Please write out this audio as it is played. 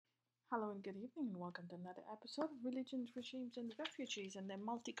Hello and good evening, and welcome to another episode of Religions, Regimes, and Refugees and their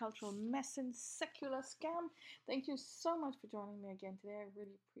multicultural mess and secular scam. Thank you so much for joining me again today. I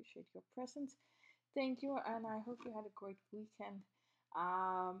really appreciate your presence. Thank you, and I hope you had a great weekend.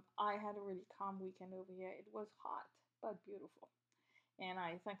 I had a really calm weekend over here. It was hot, but beautiful. And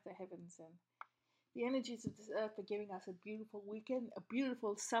I thank the heavens and the energies of this earth for giving us a beautiful weekend, a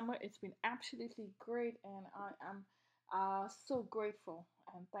beautiful summer. It's been absolutely great, and I am so grateful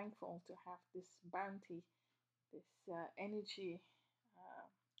and thankful to have this bounty, this energy, uh,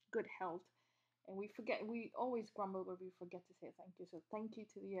 good health. And we always grumble, but we forget to say thank you. So, thank you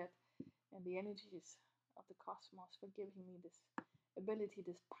to the earth and the energies of the cosmos for giving me this ability,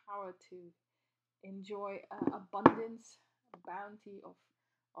 this power to enjoy abundance, bounty of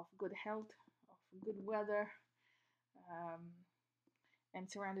good health, of good weather, um, and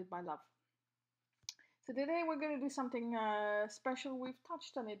surrounded by love. So today we're going to do something special. We've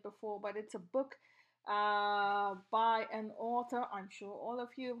touched on it before, but it's a book by an author. I'm sure all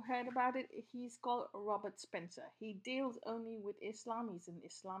of you have heard about it. He's called Robert Spenser. He deals only with Islam. He's an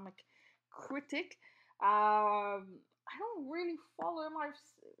Islamic critic. I don't really follow him. I've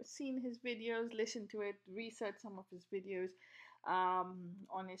seen his videos, listened to it, researched some of his videos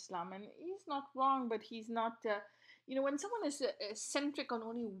on Islam, and he's not wrong, but he's not. When someone is centric on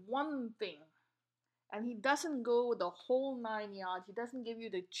only one thing, and he doesn't go the whole 9 yards. He doesn't give you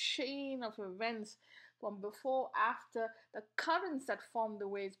the chain of events from before, after, the currents that form the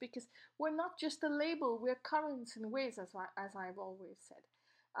waves, because we're not just a label, we're currents and waves, as I've always said.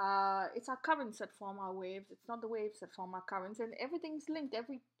 It's our currents that form our waves. It's not the waves that form our currents, and everything's linked.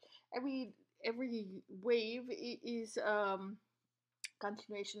 Every wave is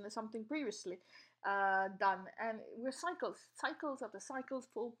continuation of something previously done, and we're cycles of the cycles,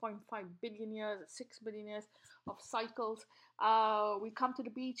 4.5 billion years, 6 billion years of cycles. We come to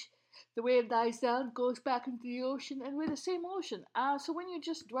the beach, the wave dies down, goes back into the ocean, and we're the same ocean. So when you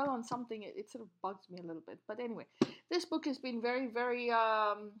just dwell on something, it sort of bugs me a little bit. But anyway, this book has been very, very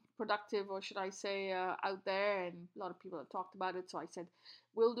productive, or should I say, out there, and a lot of people have talked about it. So I said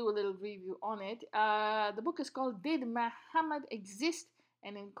we'll do a little review on it. The book is called "Did Muhammad Exist?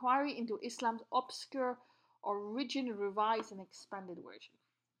 An Inquiry into Islam's Obscure Origin, Revised and Expanded Version."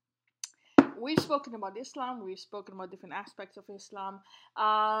 We've spoken about Islam, we've spoken about different aspects of Islam.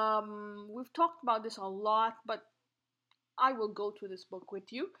 We've talked about this a lot, but I will go through this book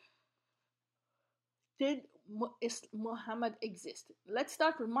with you. Did Muhammad exist? Let's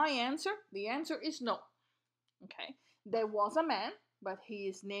start with my answer. The answer is no. Okay, there was a man, but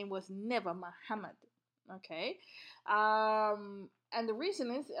his name was never Muhammad. Okay, and the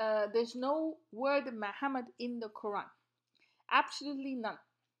reason is there's no word Muhammad in the Quran. Absolutely none.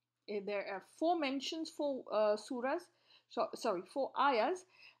 There are four mentions, four surahs, four ayahs,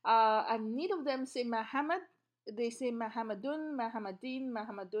 and neither of them say Muhammad. They say Muhammadun, Muhammadin,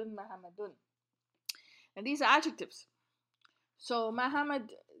 Muhammadun, Muhammadun. And these are adjectives. So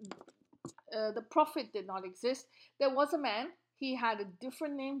Muhammad, the prophet, did not exist. There was a man. He had a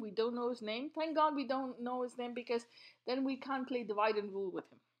different name. We don't know his name. Thank God we don't know his name, because then we can't play divide and rule with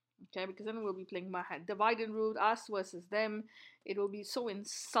him. Okay, because then we'll be playing divide and rule, us versus them. It will be so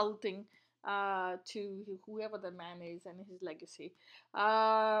insulting to whoever the man is and his legacy.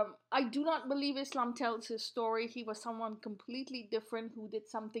 I do not believe Islam tells his story. He was someone completely different who did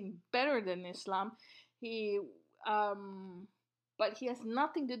something better than Islam. But he has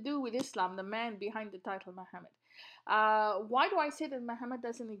nothing to do with Islam, the man behind the title Muhammad. Why do I say that Muhammad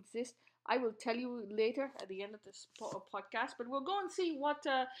doesn't exist? I will tell you later at the end of this podcast, but we'll go and see what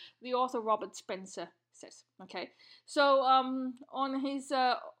the author Robert Spenser says. Okay, so on his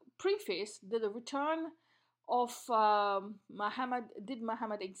preface, the return of Muhammad, did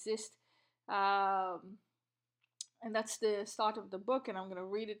Muhammad exist? And that's the start of the book, and I'm going to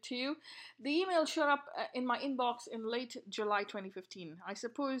read it to you. The email showed up in my inbox in late July 2015. I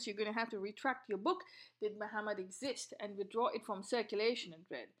suppose you're going to have to retract your book, Did Muhammad Exist?, and withdraw it from circulation, it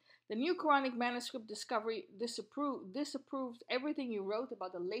read. The new Quranic manuscript discovery disapproves everything you wrote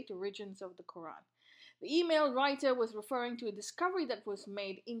about the late origins of the Quran. The email writer was referring to a discovery that was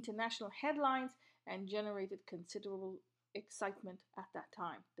made international headlines and generated considerable excitement at that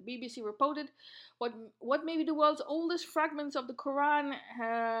time. The BBC reported what may be the world's oldest fragments of the Quran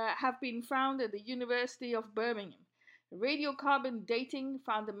have been found at the University of Birmingham. Radiocarbon dating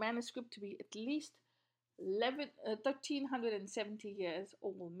found the manuscript to be at least 1370 years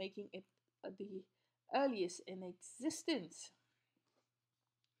old, making it the earliest in existence.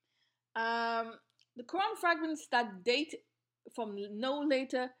 The Quran fragments that date from no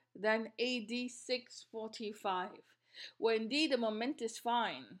later than AD 645 were indeed a momentous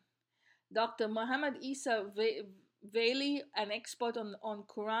find. Dr. Muhammad Isa Vali, an expert on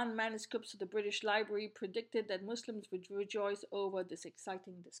Quran manuscripts of the British Library, predicted that Muslims would rejoice over this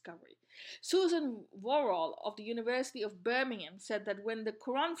exciting discovery. Susan Worrall of the University of Birmingham said that when the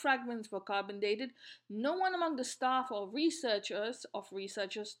Quran fragments were carbon dated, no one among the staff or researchers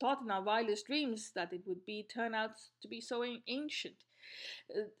thought in our wildest dreams that it would turn out to be so ancient.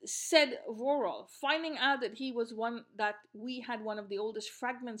 Said Worrall, finding out that we had one of the oldest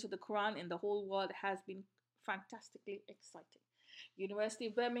fragments of the Quran in the whole world has been fantastically exciting. University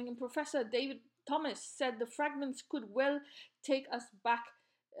of Birmingham professor David Thomas said the fragments could well take us back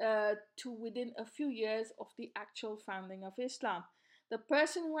to within a few years of the actual founding of Islam. The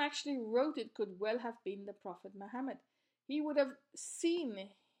person who actually wrote it could well have been the Prophet Muhammad. He would have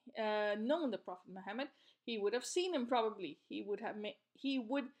known the Prophet Muhammad. He would have seen him probably. He would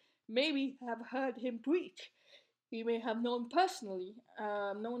maybe have heard him preach. He may have known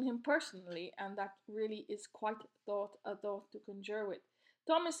him personally, and that really is quite a thought to conjure with.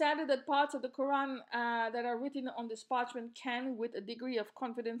 Thomas added that parts of the Quran that are written on this parchment can, with a degree of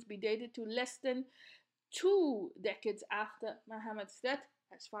confidence, be dated to less than 2 decades after Muhammad's death.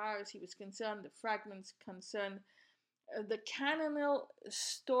 As far as he was concerned, the fragments concerned the canonical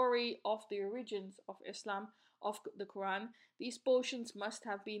story of the origins of Islam, of the Quran. These portions must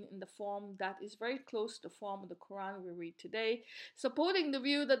have been in the form that is very close to the form of the Quran we read today, supporting the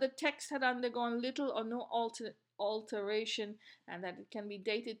view that the text had undergone little or no alteration and that it can be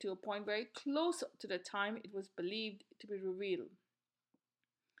dated to a point very close to the time it was believed to be revealed.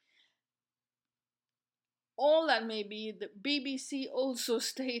 All that may be, the BBC also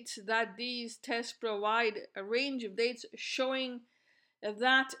states that these tests provide a range of dates showing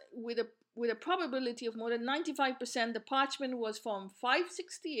that with a probability of more than 95%, the parchment was from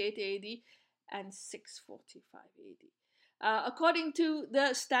 568 AD and 645 AD. According to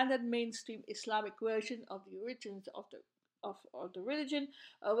the standard mainstream Islamic version of the origins of the religion,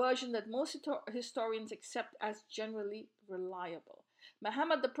 a version that most historians accept as generally reliable.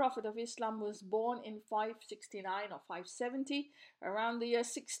 Muhammad, the Prophet of Islam, was born in 569 or 570. Around the year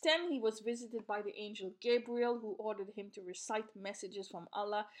 610, he was visited by the angel Gabriel, who ordered him to recite messages from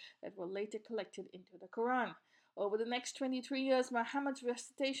Allah that were later collected into the Quran. Over the next 23 years, Muhammad's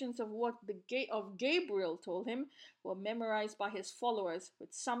recitations of what of Gabriel told him were memorized by his followers,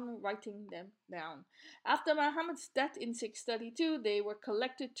 with some writing them down. After Muhammad's death in 632, they were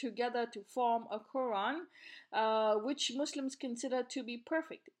collected together to form a Quran, which Muslims consider to be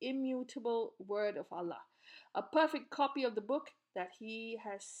perfect, immutable word of Allah, a perfect copy of the book that he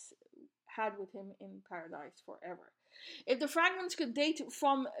has had with him in paradise forever. If the fragments could date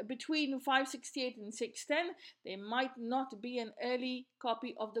from between 568 and 610, they might not be an early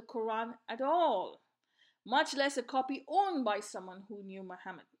copy of the Quran at all, much less a copy owned by someone who knew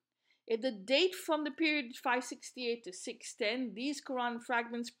Muhammad. If the date from the period 568 to 610, these Quran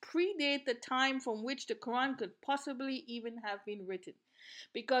fragments predate the time from which the Quran could possibly even have been written,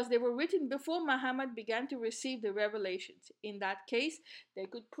 because they were written before Muhammad began to receive the revelations. In that case, they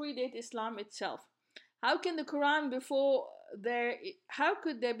could predate Islam itself. How could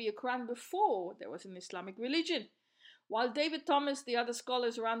there be a Quran before there was an Islamic religion? While David Thomas, the other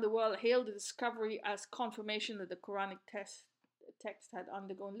scholars around the world, hailed the discovery as confirmation that the Quranic text had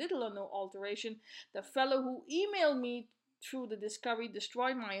undergone little or no alteration, the fellow who emailed me through the discovery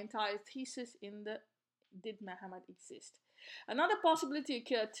destroyed my entire thesis in the Did Muhammad Exist? Another possibility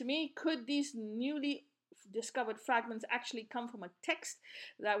occurred to me. Could these newly discovered fragments actually come from a text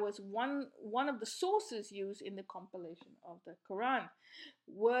that was one of the sources used in the compilation of the Quran?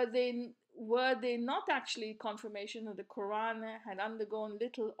 Were they not actually confirmation that the Quran had undergone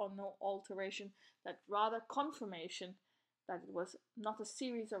little or no alteration, that rather confirmation that it was not a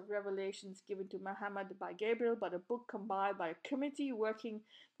series of revelations given to Muhammad by Gabriel, but a book compiled by a committee working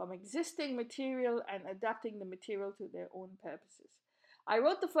from existing material and adapting the material to their own purposes? I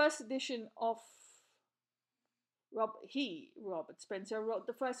wrote the first edition of Robert Spenser, wrote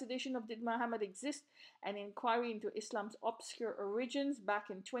the first edition of Did Muhammad Exist? An Inquiry into Islam's Obscure Origins back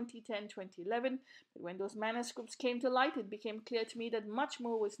in 2010-2011. But when those manuscripts came to light, it became clear to me that much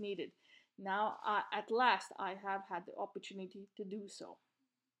more was needed. Now, at last, I have had the opportunity to do so.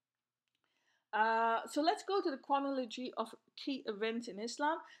 So let's go to the chronology of key events in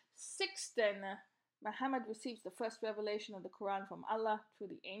Islam. 610, Muhammad receives the first revelation of the Quran from Allah through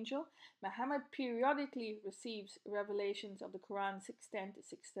the angel. Muhammad periodically receives revelations of the Quran 610 to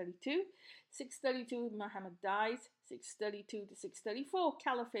 632. 632, Muhammad dies. 632 to 634,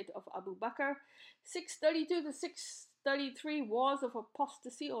 Caliphate of Abu Bakr. 632 to 633, Wars of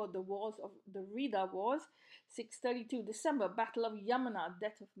Apostasy, or the Wars of the Rida Wars. 632 December, Battle of Yamuna,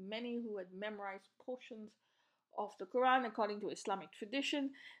 death of many who had memorized portions of the Quran according to Islamic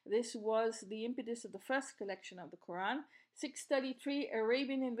tradition. This was the impetus of the first collection of the Quran. 633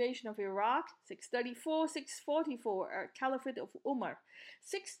 Arabian invasion of Iraq. 634 644 Caliphate of Umar.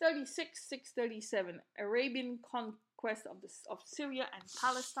 636 637 Arabian conquest of Syria and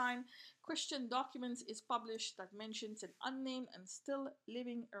Palestine. Christian documents is published that mentions an unnamed and still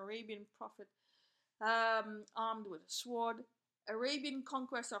living Arabian prophet armed with a sword. Arabian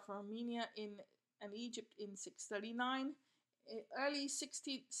conquest of Armenia and Egypt in 639. Early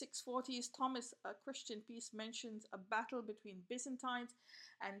 640s, Thomas, a Christian piece, mentions a battle between Byzantines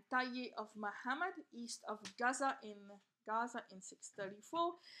and Tayyi of Muhammad east of Gaza in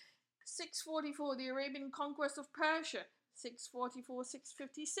 634. 644, the Arabian conquest of Persia. 644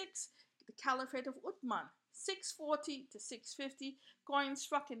 656, the Caliphate of Uthman. 640 to 650, coin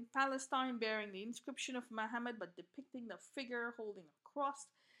struck in Palestine bearing the inscription of Muhammad but depicting the figure holding a cross.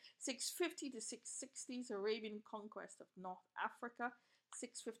 650 to 660s, Arabian conquest of North Africa.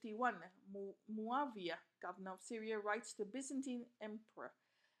 651, Muawiyah, governor of Syria, writes to Byzantine Emperor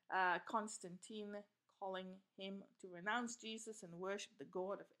Constantine, calling him to renounce Jesus and worship the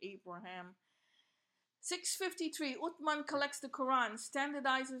God of Abraham. 653, Uthman collects the Quran,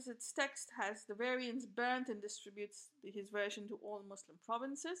 standardizes its text, has the variants burnt, and distributes his version to all Muslim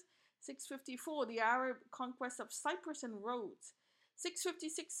provinces. 654, the Arab conquest of Cyprus and Rhodes.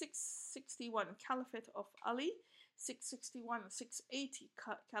 656 661, Caliphate of Ali. 661 680,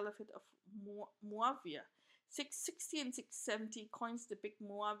 Caliphate of Muawiyah. 660 and 670, coins depict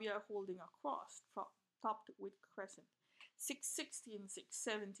Muawiyah holding a cross topped with crescent. 660 and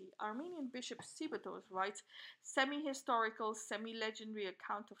 670, Armenian Bishop Sibatos writes semi-historical, semi-legendary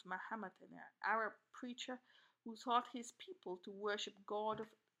account of Muhammad, an Arab preacher who taught his people to worship God of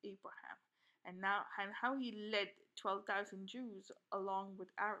Abraham, and how he led 12,000 Jews along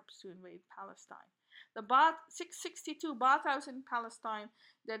with Arabs to invade Palestine. The 662 bathhouse in Palestine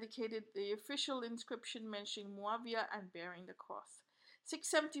dedicated the official inscription mentioning Muawiyah and bearing the cross.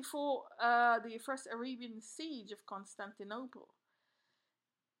 674, the first Arabian siege of Constantinople.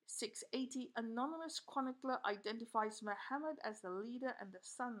 680, anonymous chronicler identifies Muhammad as the leader and the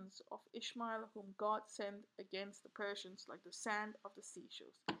sons of Ishmael, whom God sent against the Persians like the sand of the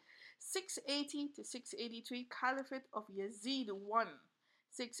seashores. 680 to 683, Caliphate of Yazid I.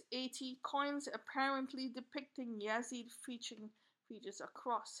 680, coins apparently depicting Yazid features a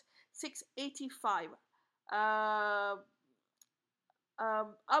cross. 685,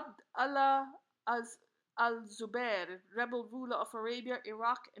 Abd Allah al-Zubair, rebel ruler of Arabia,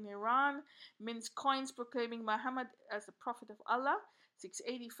 Iraq, and Iran, mints coins proclaiming Muhammad as the prophet of Allah.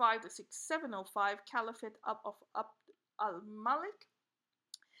 685 to 6705, Caliphate of Abd al-Malik.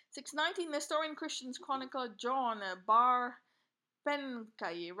 619, Nestorian Christians chronicler John Bar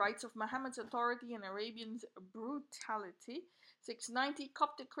Penkai writes of Muhammad's authority and Arabians' brutality. 690,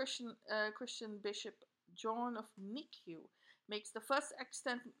 Coptic Christian Bishop John of Nikiu makes the first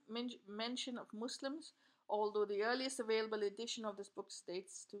extant mention of Muslims, although the earliest available edition of this book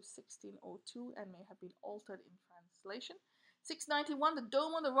dates to 1602 and may have been altered in translation. 691, the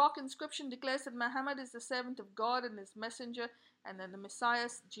Dome on the Rock inscription declares that Muhammad is the servant of God and his messenger, and that the Messiah,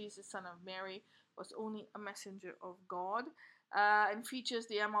 Jesus, son of Mary, was only a messenger of God, and features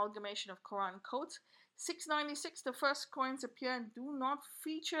the amalgamation of Quran quotes. 696, the first coins appear and do not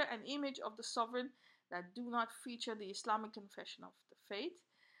feature an image of the sovereign, that do not feature the Islamic confession of the faith.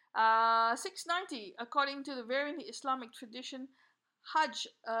 690, according to the variant Islamic tradition,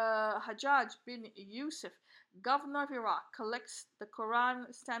 Hajjaj bin Yusuf, governor of Iraq, collects the Quran,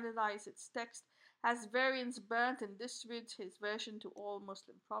 standardizes its text, has variants burnt, and distributes his version to all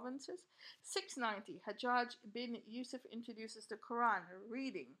Muslim provinces. 690, Hajjaj bin Yusuf introduces the Quran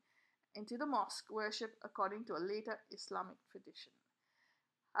reading into the mosque worship according to a later Islamic tradition.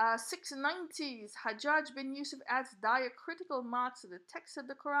 690s, Hajjaj bin Yusuf adds diacritical marks to the text of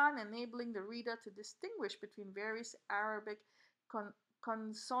the Quran, enabling the reader to distinguish between various Arabic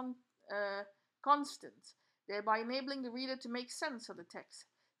constants, thereby enabling the reader to make sense of the text.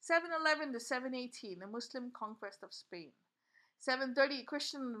 711 to 718, the Muslim conquest of Spain. 730,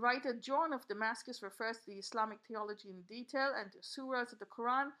 Christian writer John of Damascus refers to the Islamic theology in detail and to surahs of the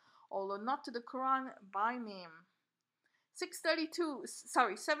Quran, although not to the Quran by name.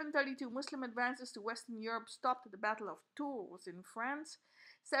 732, Muslim advances to Western Europe stopped at the Battle of Tours in France.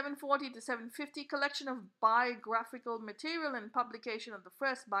 740 to 750, collection of biographical material and publication of the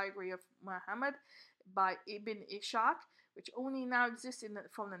first biography of Muhammad by Ibn Ishaq, which only now exists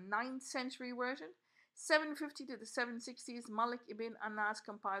from the 9th century version. 750 to the 760s, Malik ibn Anas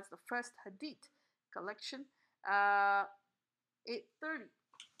compiles the first Hadith collection. Uh, 830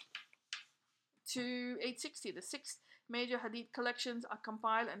 to 860. The six major hadith collections are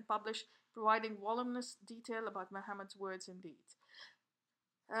compiled and published, providing voluminous detail about Muhammad's words and deeds.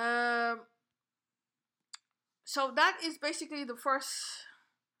 Um, so that is basically the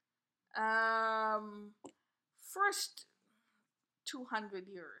um, first 200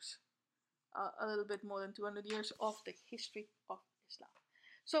 years, a little bit more than 200 years of the history of Islam.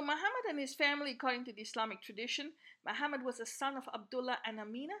 So Muhammad and his family, according to the Islamic tradition, Muhammad was a son of Abdullah and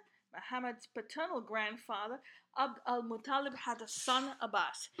Amina. Muhammad's paternal grandfather, Abd al-Muttalib, had a son,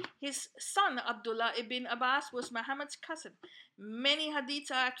 Abbas. His son, Abdullah ibn Abbas, was Muhammad's cousin. Many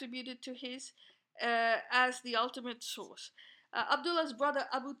hadiths are attributed to his as the ultimate source. Abdullah's brother,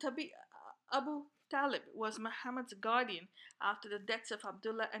 Abu Talib, was Muhammad's guardian after the deaths of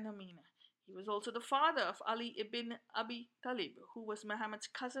Abdullah and Amina. He was also the father of Ali ibn Abi Talib, who was Muhammad's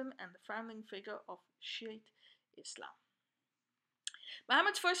cousin and the founding figure of Shiite Islam.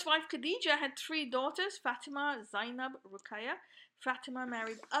 Muhammad's first wife Khadija had three daughters, Fatima, Zainab, Ruqayya. Fatima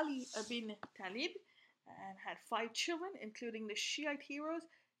married Ali ibn Talib and had 5 children, including the Shiite heroes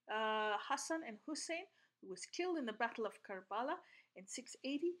Hassan and Hussein, who was killed in the Battle of Karbala in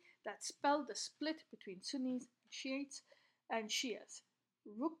 680. That spelled the split between Sunnis and Shiites and Shias.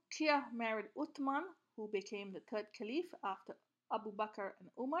 Ruqayya married Uthman, who became the third caliph after Abu Bakr and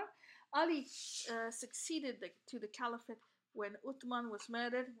Umar. Ali succeeded to the caliphate when Uthman was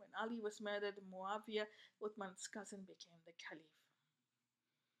murdered. When Ali was murdered, Muawiyah, Uthman's cousin, became the caliph.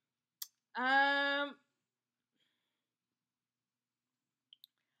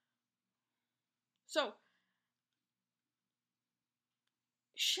 So,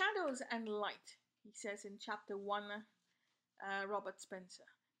 shadows and light, he says in chapter 1, Robert Spenser.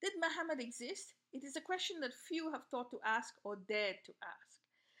 Did Muhammad exist? It is a question that few have thought to ask or dared to ask.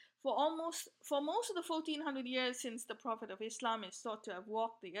 For most of the 1400 years since the Prophet of Islam is thought to have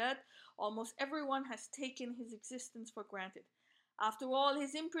walked the earth, almost everyone has taken his existence for granted. After all,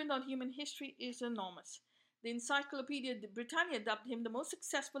 his imprint on human history is enormous. The Encyclopedia Britannia dubbed him the most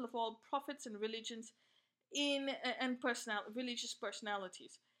successful of all prophets and religious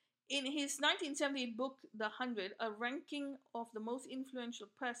personalities. In his 1978 book, The 100, a ranking of the most influential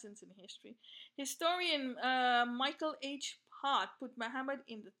persons in history, historian Michael H. Hart put Muhammad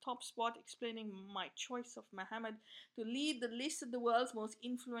in the top spot, explaining, "My choice of Muhammad to lead the list of the world's most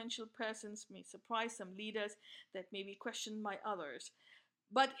influential persons may surprise some leaders that may be questioned by others.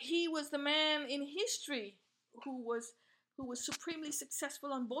 But he was the man in history who was supremely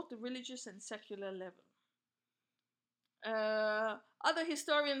successful on both the religious and secular level." Other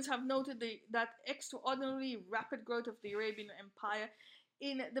historians have noted that extraordinarily rapid growth of the Arabian Empire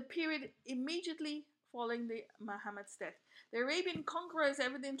in the period immediately following Muhammad's death. The Arabian conquerors,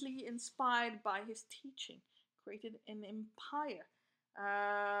 evidently inspired by his teaching, created an empire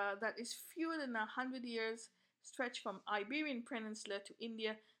that is fewer than 100 years stretched from Iberian Peninsula to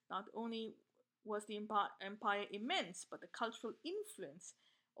India. Not only was the empire immense, but the cultural influence,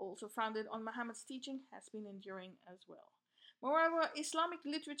 also founded on Muhammad's teaching, has been enduring as well. Moreover, Islamic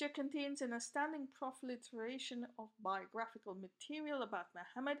literature contains an astounding proliferation of biographical material about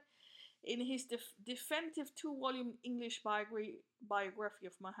Muhammad. In his definitive 2-volume English biography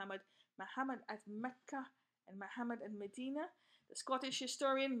of Muhammad, Muhammad at Mecca and Muhammad at Medina, the Scottish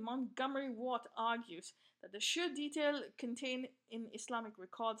historian Montgomery Watt argues that the sheer detail contained in Islamic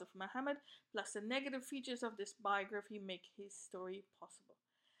records of Muhammad, plus the negative features of this biography, make his story possible.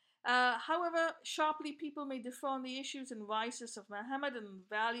 However sharply people may differ on the issues and vices of Muhammad and the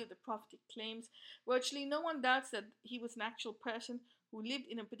value of the prophetic claims, virtually no one doubts that he was an actual person who lived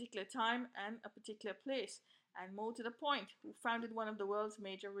in a particular time and a particular place, and more to the point, who founded one of the world's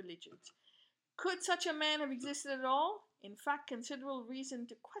major religions. Could such a man have existed at all? In fact, considerable reason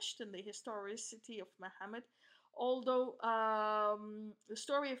to question the historicity of Muhammad. Although the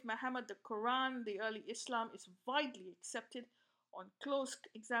story of Muhammad, the Quran, the early Islam is widely accepted, on close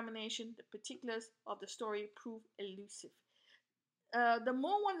examination, the particulars of the story prove elusive. The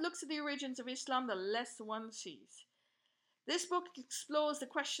more one looks at the origins of Islam, the less one sees. This book explores the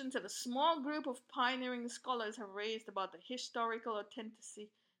questions that a small group of pioneering scholars have raised about the historical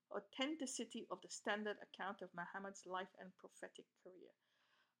authenticity of the standard account of Muhammad's life and prophetic career.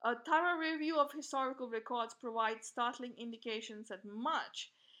 A thorough review of historical records provides startling indications that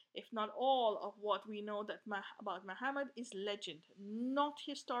much, if not all, of what we know about Muhammad is legend, not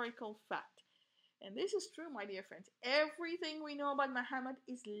historical fact. And this is true, my dear friends. Everything we know about Muhammad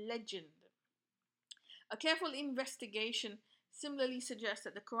is legend. A careful investigation similarly suggests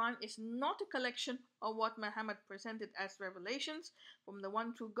that the Quran is not a collection of what Muhammad presented as revelations from the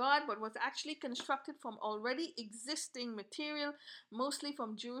one true God, but was actually constructed from already existing material, mostly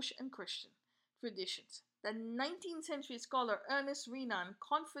from Jewish and Christian traditions. The 19th century scholar Ernest Renan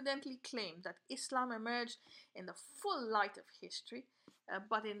confidently claimed that Islam emerged in the full light of history,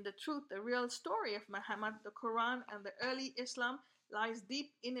 but in the truth, the real story of Muhammad, the Quran, and the early Islam lies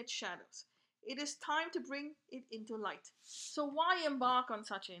deep in its shadows. It is time to bring it into light. So, why embark on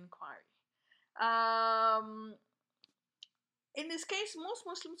such an inquiry? Um, in this case, most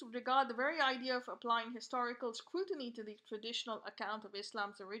Muslims would regard the very idea of applying historical scrutiny to the traditional account of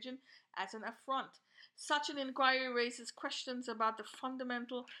Islam's origin as an affront. Such an inquiry raises questions about the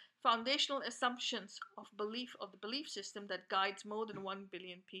foundational assumptions of the belief system that guides more than 1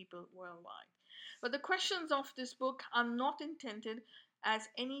 billion people worldwide. But the questions of this book are not intended as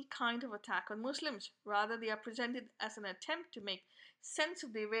any kind of attack on Muslims. Rather, they are presented as an attempt to make sense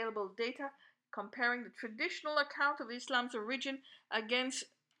of the available data, comparing the traditional account of Islam's origin against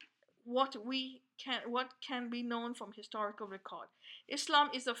what can be known from historical record. Islam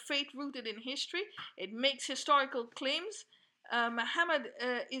is a faith rooted in history. It makes historical claims. Muhammad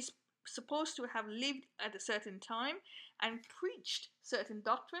is supposed to have lived at a certain time and preached certain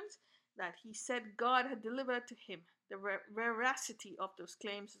doctrines that he said God had delivered to him. The veracity of those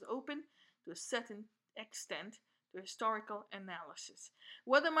claims is open to a certain extent to historical analysis.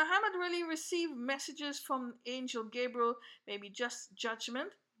 Whether Muhammad really received messages from Angel Gabriel may be just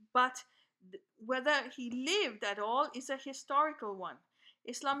judgment, but whether he lived at all is a historical one.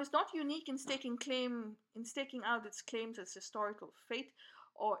 Islam is not unique in staking out its claims as historical faith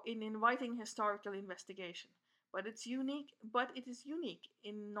or in inviting historical investigation. But it is unique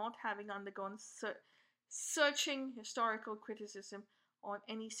in not having undergone searching historical criticism on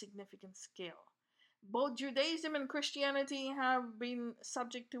any significant scale. Both Judaism and Christianity have been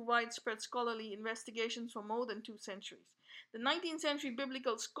subject to widespread scholarly investigations for more than 2 centuries. The 19th century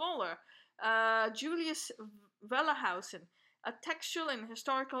biblical scholar Julius Wellhausen, a textual and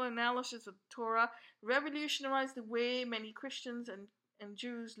historical analysis of the Torah, revolutionized the way many Christians and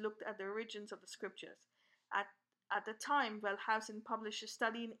Jews looked at the origins of the scriptures. At the time, Wellhausen published a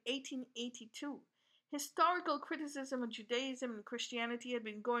study in 1882. Historical criticism of Judaism and Christianity had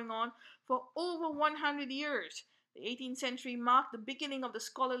been going on for over 100 years. The 18th century marked the beginning of the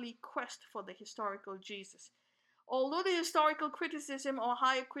scholarly quest for the historical Jesus. Although the historical criticism or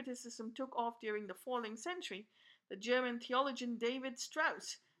higher criticism took off during the following century, the German theologian David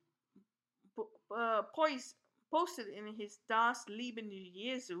Strauss posted in his Das Leben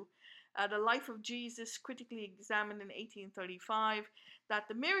Jesu, The Life of Jesus, critically examined in 1835, that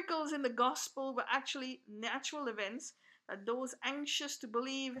the miracles in the gospel were actually natural events, that those anxious to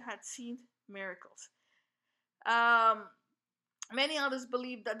believe had seen miracles. Many others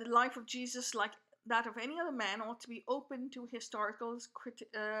believed that the life of Jesus, like that of any other man, ought to be open to historical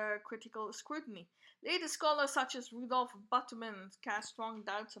critical scrutiny. Later scholars such as Rudolf Butterman cast strong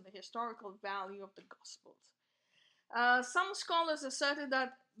doubts on the historical value of the Gospels. Some scholars asserted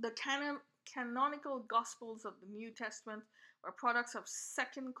that the canonical Gospels of the New Testament were products of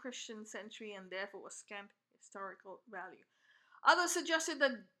 2nd Christian century and therefore of scant historical value. Others suggested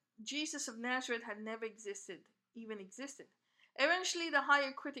that Jesus of Nazareth had never even existed. Eventually, the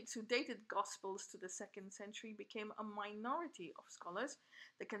higher critics who dated Gospels to the 2nd century became a minority of scholars.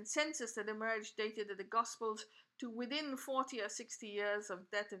 The consensus that emerged dated the Gospels to within 40 or 60 years of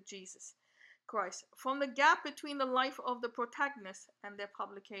death of Jesus Christ. From the gap between the life of the protagonists and their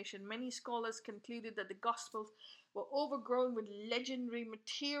publication, many scholars concluded that the Gospels were overgrown with legendary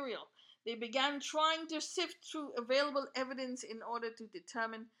material. They began trying to sift through available evidence in order to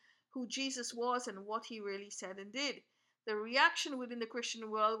determine who Jesus was and what he really said and did. The reaction within the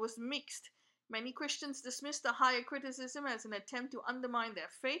Christian world was mixed. Many Christians dismissed the higher criticism as an attempt to undermine their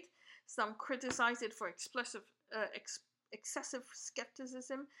faith. Some criticized it for excessive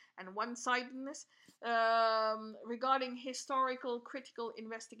skepticism and one-sidedness regarding historical critical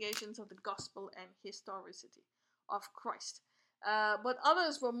investigations of the gospel and historicity of Christ. But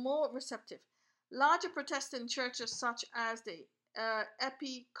others were more receptive. Larger Protestant churches such as the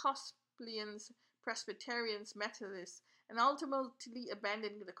Episcopalians, Presbyterians, Methodists, and ultimately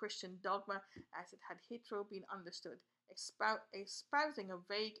abandoned the Christian dogma as it had hitherto been understood, espousing a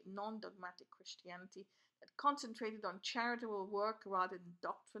vague, non-dogmatic Christianity that concentrated on charitable work rather than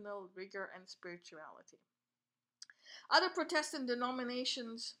doctrinal rigor and spirituality. Other Protestant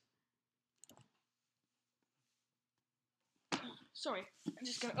denominations... Sorry, I'm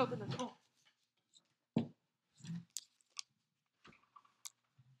just going to open the door.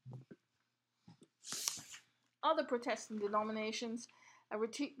 Other Protestant denominations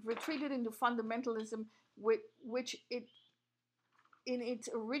retreated into fundamentalism, which it in its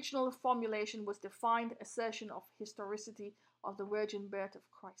original formulation was defined assertion of historicity of the virgin birth of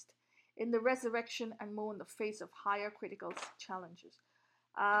Christ in the resurrection and more in the face of higher critical challenges.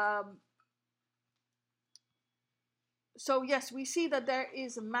 Um, so yes, we see that there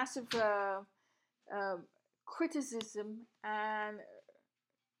is a massive uh, criticism and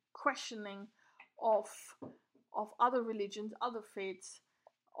questioning of other religions, other faiths,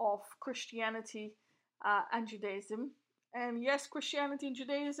 of Christianity and Judaism. And yes, Christianity and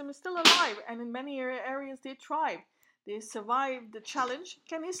Judaism is still alive, and in many areas they thrive. They survived the challenge.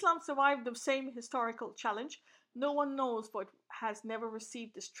 Can Islam survive the same historical challenge? No one knows, for it has never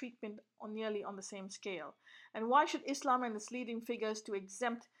received this treatment on nearly on the same scale. And why should Islam and its leading figures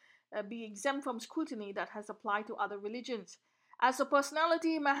be exempt from scrutiny that has applied to other religions? As a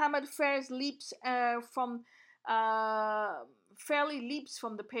personality, Muhammad fairly leaps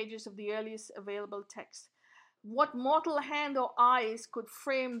from the pages of the earliest available text. What mortal hand or eyes could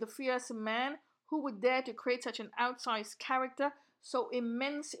frame the fearsome man who would dare to create such an outsized character, so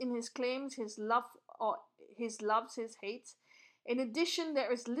immense in his claims, his loves, his hates? In addition,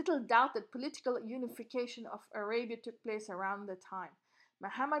 there is little doubt that political unification of Arabia took place around the time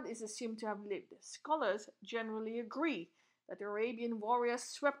Muhammad is assumed to have lived. Scholars generally agree that Arabian warriors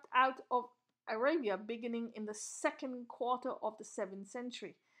swept out of Arabia beginning in the second quarter of the 7th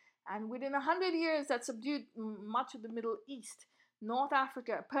century, and within 100 years that subdued much of the Middle East, North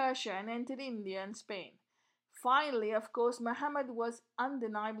Africa, Persia, and entered India and Spain. Finally, of course, Muhammad was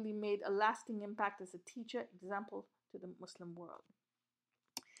undeniably made a lasting impact as a teacher, example to the Muslim world.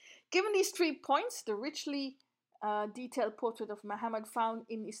 Given these 3 points, the richly detailed portrait of Muhammad found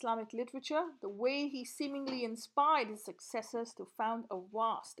in Islamic literature, the way he seemingly inspired his successors to found a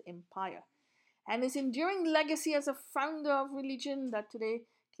vast empire, and his enduring legacy as a founder of religion that today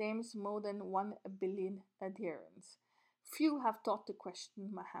claims more than 1 billion adherents. Few have thought to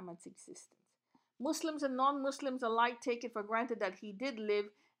question Muhammad's existence. Muslims and non-Muslims alike take it for granted that he did live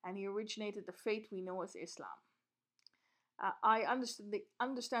and he originated the faith we know as Islam. I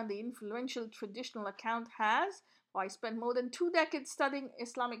understand the influential traditional account has. I spent more than 2 decades studying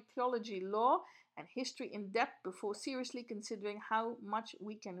Islamic theology, law, and history in depth before seriously considering how much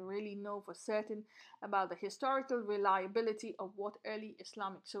we can really know for certain about the historical reliability of what early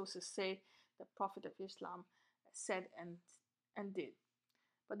Islamic sources say the Prophet of Islam said and did.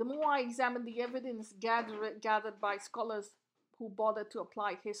 But the more I examine the evidence gathered by scholars who bothered to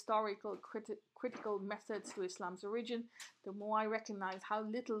apply historical critical methods to Islam's origin, the more I recognize how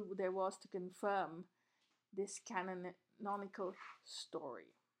little there was to confirm this canonical story.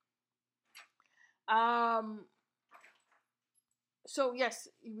 So yes,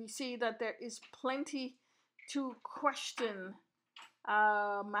 we see that there is plenty to question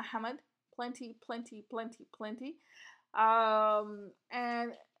Muhammad, plenty.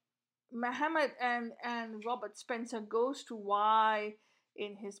 And Muhammad and Robert Spenser goes to why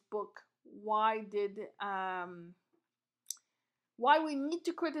in his book why we need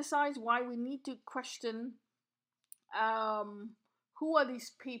to criticize, why we need to question who are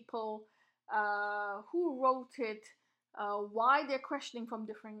these people, who wrote it, why they're questioning from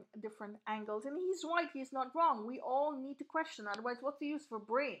different angles. And he's right, he's not wrong. We all need to question, otherwise what's the use for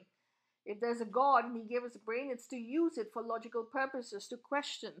brain? If there's a God and he gave us a brain, it's to use it for logical purposes, to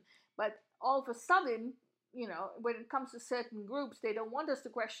question. But all of a sudden, when it comes to certain groups, they don't want us to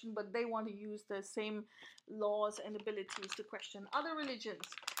question, but they want to use the same laws and abilities to question other religions.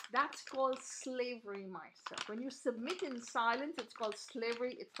 That's called slavery, myself. When you submit in silence, it's called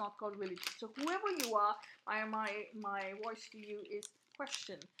slavery. It's not called religion. So whoever you are, my voice to you is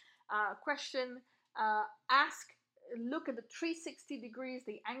question. Ask, look at the 360 degrees,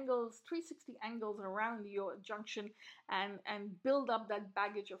 the angles, 360 angles around your junction, and build up that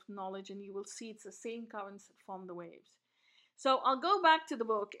baggage of knowledge, and you will see it's the same currents that form the waves. So I'll go back to the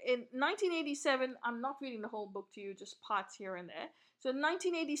book. In 1987, I'm not reading the whole book to you, just parts here and there. So in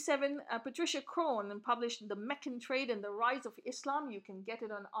 1987, Patricia Crone published The Meccan Trade and the Rise of Islam. You can get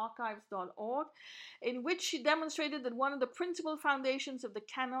it on archives.org, in which she demonstrated that one of the principal foundations of the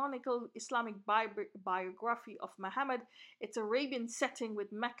canonical Islamic biography of Muhammad, its Arabian setting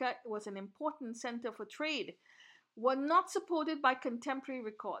with Mecca, was an important center for trade, were not supported by contemporary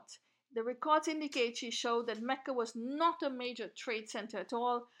records. The records indicate she showed that Mecca was not a major trade center at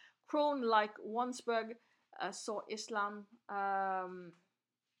all. Crone, like Wansberg, saw Islam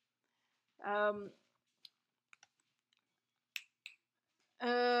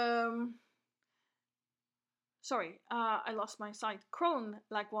I lost my sight. Crone,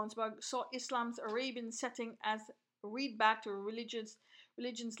 like Wansberg, saw Islam's Arabian setting as a read back to religion's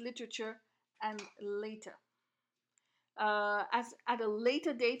literature and later, as at a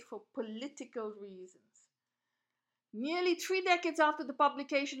later date for political reasons. Nearly 3 decades after the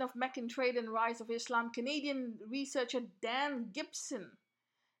publication of Meccan Trade and Rise of Islam, Canadian researcher Dan Gibson,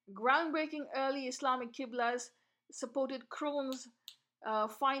 groundbreaking early Islamic Qiblas, supported Crone's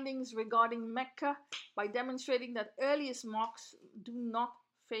findings regarding Mecca by demonstrating that earliest mosques do not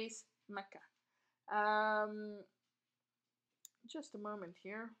face Mecca. Just a moment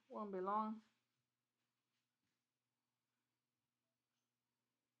here, won't be long.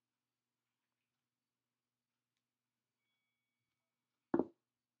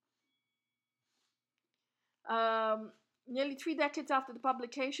 Nearly 3 decades after the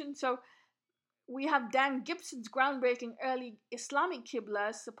publication, so we have Dan Gibson's groundbreaking early Islamic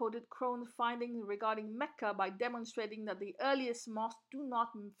Qiblas supported Crone's findings regarding Mecca by demonstrating that the earliest mosques do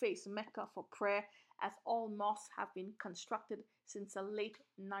not face Mecca for prayer, as all mosques have been constructed since the late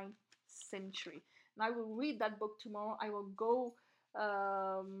 9th century. And I will read that book tomorrow. I will go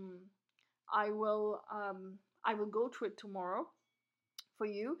through it tomorrow for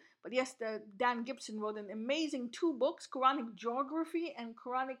you. But yes, Dan Gibson wrote an amazing 2 books, Quranic Geography and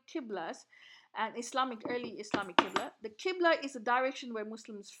Quranic Qiblas, and early Islamic Qibla. The Qibla is the direction where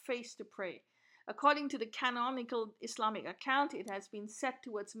Muslims face to pray. According to the canonical Islamic account, it has been set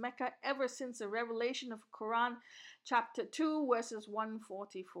towards Mecca ever since the revelation of Quran chapter 2 verses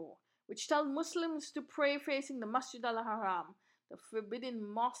 144, which tell Muslims to pray facing the Masjid al-Haram, the forbidden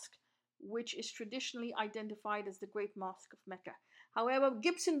mosque, which is traditionally identified as the Great Mosque of Mecca. However,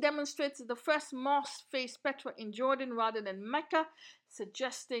 Gibson demonstrates that the first mosque faced Petra in Jordan rather than Mecca,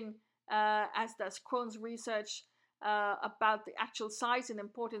 suggesting, as does Crone's research about the actual size and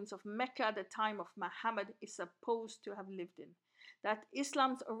importance of Mecca at the time of Muhammad is supposed to have lived in, that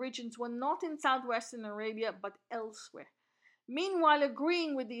Islam's origins were not in southwestern Arabia but elsewhere. Meanwhile,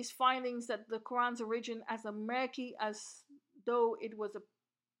 agreeing with these findings that the Quran's origin as a murky as though it was a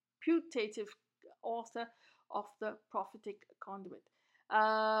putative author of the prophetic conduit.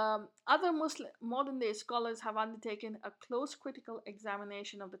 Other Muslim modern day scholars have undertaken a close critical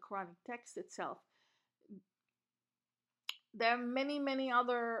examination of the Quranic text itself. There are many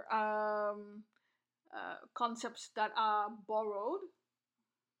other concepts that are borrowed.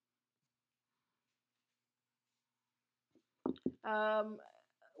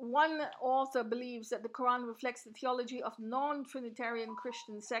 One author believes that the Quran reflects the theology of non-Trinitarian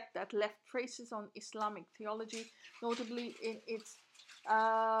Christian sect that left traces on Islamic theology, notably in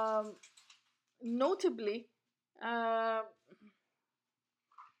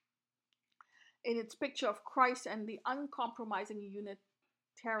its picture of Christ and the uncompromising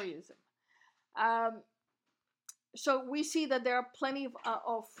Unitarianism. So we see that there are plenty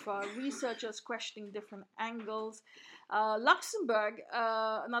of researchers questioning different angles. Luxemburg,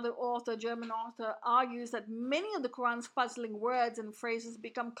 another author, German author, argues that many of the Quran's puzzling words and phrases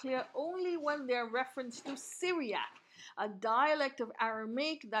become clear only when they are referenced to Syriac, a dialect of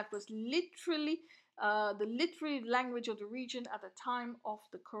Aramaic that was literally the literary language of the region at the time of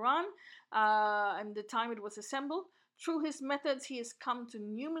the Quran and the time it was assembled. Through his methods, he has come to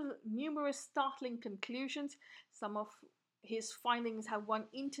numerous startling conclusions. Some of his findings have won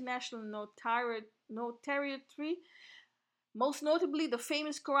international notoriety, most notably the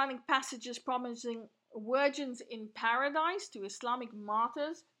famous Quranic passages promising virgins in paradise to Islamic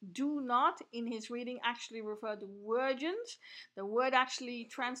martyrs do not, in his reading, actually refer to virgins. The word actually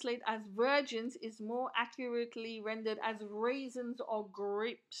translated as virgins is more accurately rendered as raisins or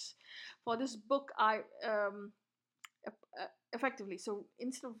grapes. For this book, effectively, so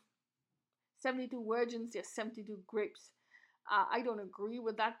instead of 72 virgins, there's 72 grapes. I don't agree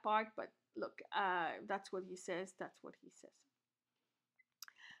with that part, but look, that's what he says.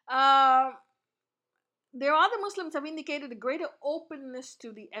 There are other Muslims have indicated a greater openness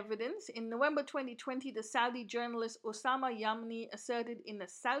to the evidence. In November 2020, the Saudi journalist Osama Yamni asserted in a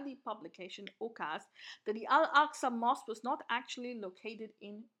Saudi publication, Okaz, that the Al-Aqsa Mosque was not actually located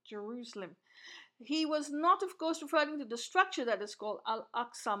in Jerusalem. He was not, of course, referring to the structure that is called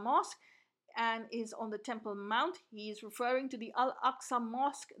Al-Aqsa Mosque and is on the Temple Mount. He is referring to the Al-Aqsa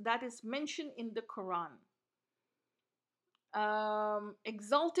Mosque that is mentioned in the Quran.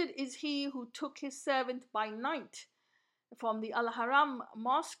 Exalted is he who took his servant by night from the Al-Haram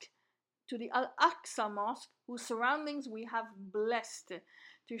Mosque to the Al-Aqsa Mosque, whose surroundings we have blessed,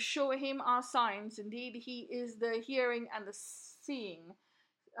 to show him our signs. Indeed, he is the hearing and the seeing.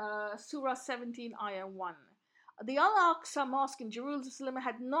 Surah 17, Ayah 1. The Al-Aqsa Mosque in Jerusalem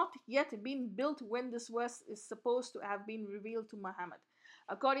had not yet been built when this verse is supposed to have been revealed to Muhammad.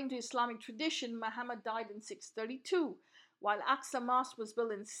 According to Islamic tradition, Muhammad died in 632, while Aqsa Mosque was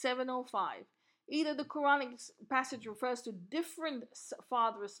built in 705. Either the Quranic passage refers to different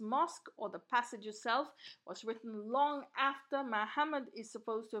father's mosque, or the passage itself was written long after Muhammad is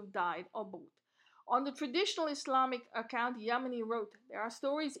supposed to have died, or both. On the traditional Islamic account, Yamani wrote, "There are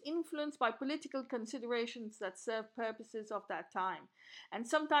stories influenced by political considerations that serve purposes of that time, and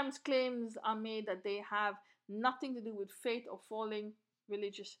sometimes claims are made that they have nothing to do with fate or following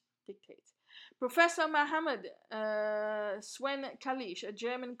religious dictates." Professor Muhammad Sven Kalisch, a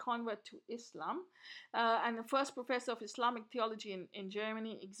German convert to Islam and the first professor of Islamic theology in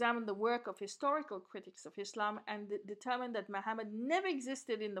Germany, examined the work of historical critics of Islam and determined that Muhammad never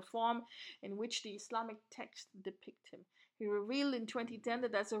existed in the form in which the Islamic texts depict him. He revealed in 2010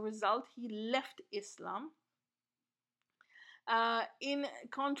 that as a result, he left Islam. In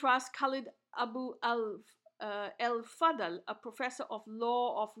contrast, Khalid Abu El Fadl, a professor of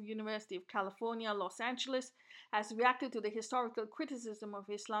law of University of California, Los Angeles, has reacted to the historical criticism of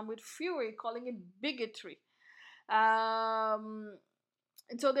Islam with fury, calling it bigotry. And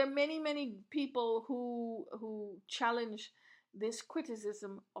so there are many people who challenge this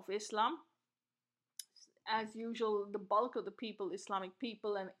criticism of Islam. As usual, the bulk of the people, Islamic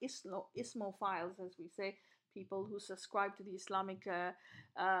people and Ismophiles, as we say, people who subscribe to the Islamic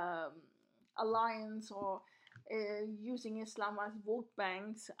alliance or using Islam as vote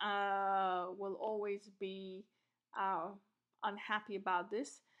banks, will always be unhappy about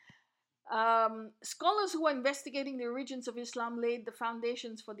this. Scholars who are investigating the origins of Islam laid the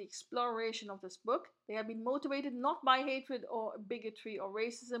foundations for the exploration of this book. They have been motivated not by hatred or bigotry or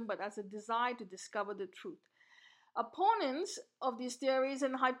racism, but as a desire to discover the truth. Opponents of these theories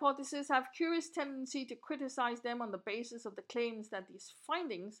and hypotheses have curious tendency to criticize them on the basis of the claims that these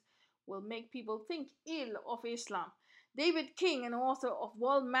findings will make people think ill of Islam. David King, an author of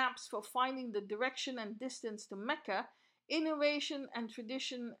World Maps for Finding the Direction and Distance to Mecca, Innovation and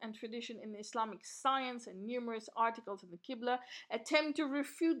Tradition in Islamic Science, and numerous articles in the Qibla, attempt to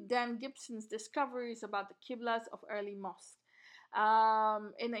refute Dan Gibson's discoveries about the Qiblas of early mosques.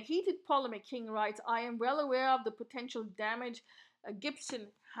 In a heated polemic, King writes, "I am well aware of the potential damage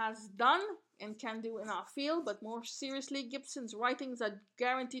Gibson has done and can do in our field, but more seriously, Gibson's writings are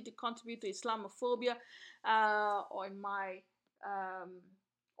guaranteed to contribute to Islamophobia, or in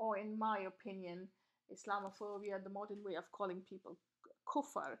my opinion, Islamophobia, the modern way of calling people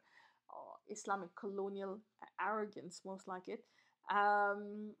kufar, or Islamic colonial arrogance, most like it.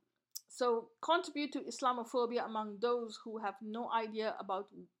 So contribute to Islamophobia among those who have no idea about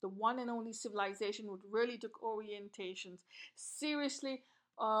the one and only civilization which really took orientations seriously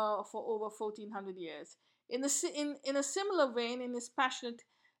for over 1400 years. In a similar vein, in his passionate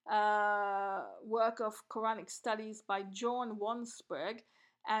work of Quranic studies by John Wansberg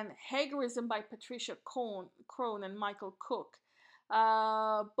and Hagerism by Patricia Crone and Michael Cook,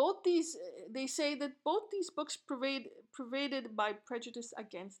 they say that both these books pervaded by prejudice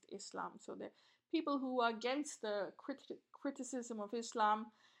against Islam. So the people who are against the criticism of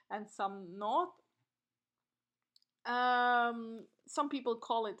Islam, and some not. Some people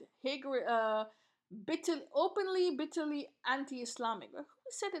call it bitterly anti-Islamic. Who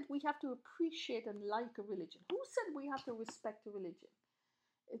said that we have to appreciate and like a religion? Who said we have to respect a religion?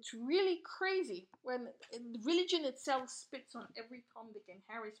 It's really crazy when religion itself spits on every Tom, Dick, and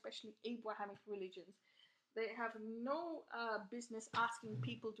Harry, especially Abrahamic religions. They have no business asking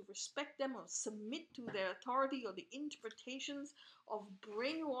people to respect them or submit to their authority or the interpretations of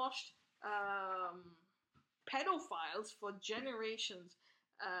brainwashed pedophiles for generations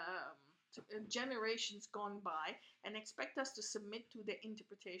gone by, and expect us to submit to their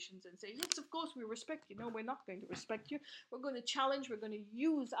interpretations and say, yes, of course we respect you. No, we're not going to respect you. We're going to challenge. We're going to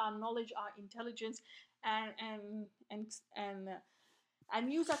use our knowledge, our intelligence, and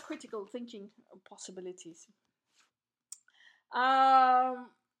use our critical thinking possibilities.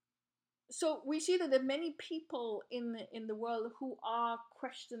 So we see that there are many people in the world who are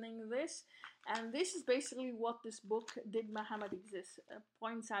questioning this, and this is basically what this book, Did Muhammad Exist,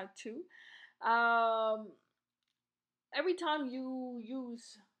 points out to. Every time you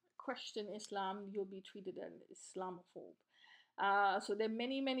question Islam, you'll be treated as Islamophobe. So there are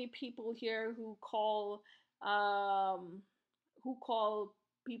many people here who call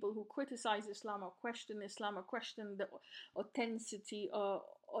people who criticize Islam or question Islam or question the authenticity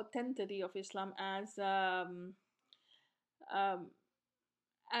of Islam as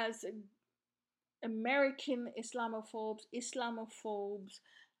American Islamophobes,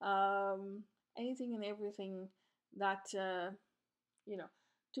 anything and everything that you know,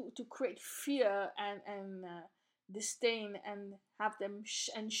 to create fear and disdain, and have them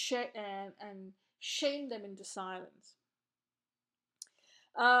and shame them into silence.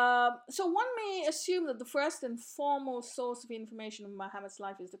 So one may assume that the first and foremost source of information of Muhammad's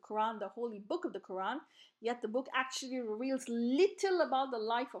life is the Quran, the holy book of the Quran. Yet the book actually reveals little about the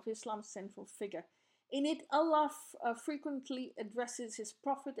life of Islam's central figure. In it, Allah frequently addresses His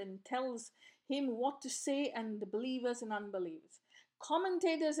Prophet and tells him what to say, and the believers and unbelievers.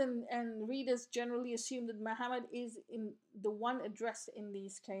 Commentators and readers generally assume that Muhammad is in the one addressed in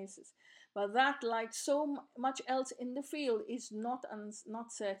these cases, but that, like so much else in the field, is not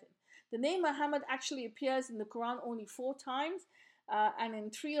certain. The name Muhammad actually appears in the Quran only 4 times, and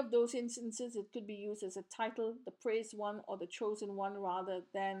in 3 of those instances, it could be used as a title, the praised one, or the chosen one, rather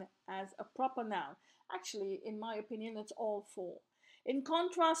than as a proper noun. Actually, in my opinion, it's all 4. In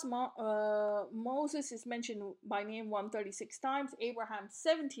contrast, Moses is mentioned by name 136 times, Abraham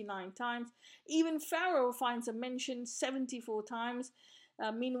 79 times, even Pharaoh finds a mention 74 times.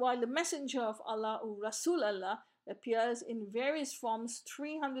 Meanwhile, the messenger of Allah, or Rasul Allah, appears in various forms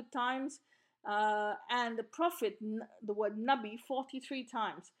 300 times, and the prophet, the word Nabi, 43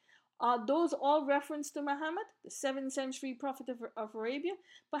 times. Are those all reference to Muhammad, the 7th century prophet of Arabia?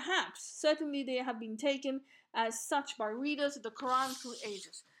 Perhaps. Certainly they have been taken as such by readers of the Quran through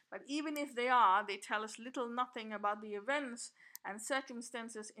ages. But even if they are, they tell us little nothing about the events and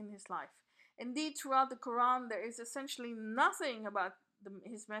circumstances in his life. Indeed, throughout the Quran, there is essentially nothing about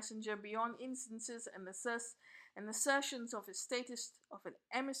his messenger beyond instances and assertions of his status of an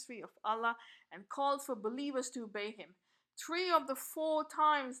emissary of Allah, and called for believers to obey him. 3 of the 4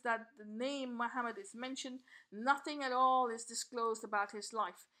 times that the name Muhammad is mentioned, nothing at all is disclosed about his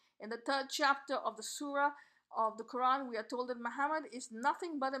life. In the 3rd chapter of the surah of the Quran, we are told that Muhammad is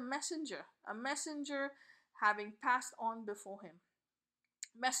nothing but a messenger having passed on before him.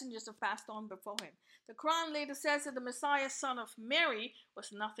 Messengers have passed on before him. The Quran later says that the Messiah, son of Mary,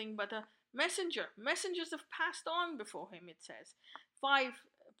 was nothing but a messenger. Messengers have passed on before him, it says.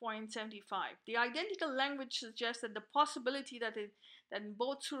 5.75. The identical language suggests that the possibility that in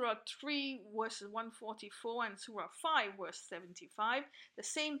both Surah 3, verses 144, and Surah 5, verse 75, the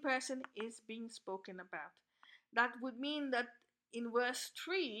same person is being spoken about. That would mean that in verse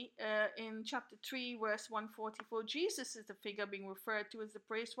 3, in chapter 3, verse 144, Jesus is the figure being referred to as the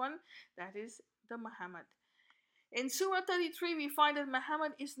praised one, that is the Muhammad. In Surah 33, we find that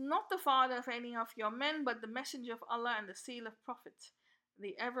Muhammad is not the father of any of your men, but the messenger of Allah and the seal of prophets.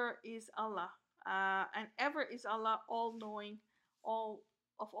 The ever is Allah, and ever is Allah, all knowing, all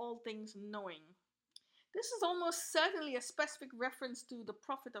of all things knowing. This is almost certainly a specific reference to the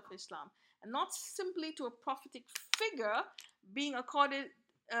Prophet of Islam, and not simply to a prophetic figure being accorded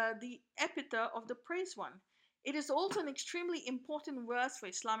the epithet of the praised one. It is also an extremely important verse for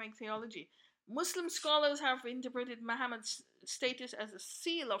Islamic theology. Muslim scholars have interpreted Muhammad's status as a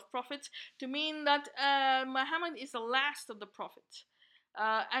seal of prophets to mean that Muhammad is the last of the prophets.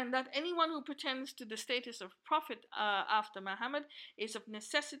 And that anyone who pretends to the status of prophet after Muhammad is of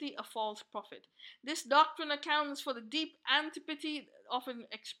necessity a false prophet. This doctrine accounts for the deep antipathy often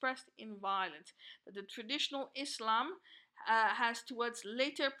expressed in violence that the traditional Islam has towards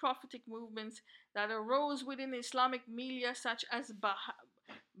later prophetic movements that arose within Islamic milieu, such as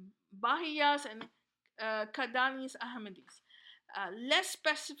Bahiyas and Qadianis Ahmadis. Less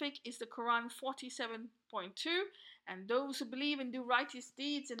specific is the Quran 47.2, and those who believe and do righteous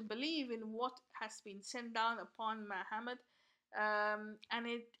deeds and believe in what has been sent down upon Muhammad, and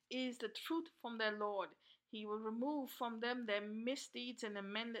it is the truth from their Lord. He will remove from them their misdeeds and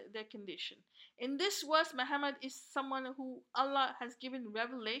amend their condition. In this verse, Muhammad is someone who Allah has given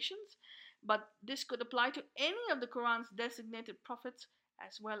revelations, but this could apply to any of the Quran's designated prophets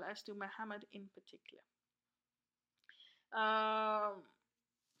as well as to Muhammad in particular.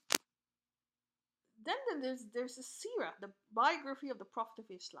 Then there's the Sirah, the biography of the Prophet of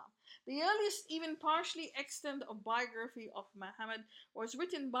Islam. The earliest, even partially extant of biography of Muhammad was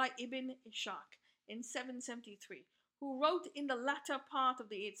written by Ibn Ishaq in 773, who wrote in the latter part of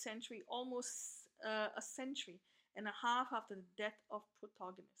the 8th century, almost a century and a half after the death of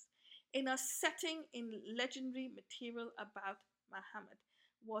Protagonist. In a setting in legendary material about Muhammad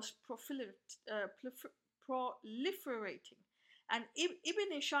was proliferating. And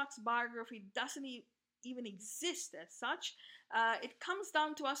Ibn Ishaq's biography doesn't even exist as such. It comes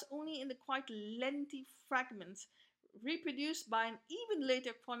down to us only in the quite lengthy fragments reproduced by an even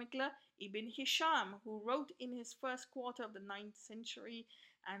later chronicler, Ibn Hisham, who wrote in his first quarter of the 9th century,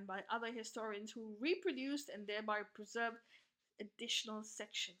 and by other historians who reproduced and thereby preserved additional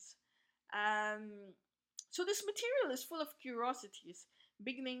sections. So this material is full of curiosities,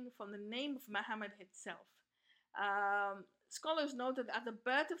 beginning from the name of Muhammad itself. Scholars noted that the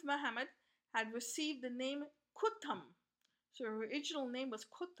birth of Muhammad had received the name Kutam. So her original name was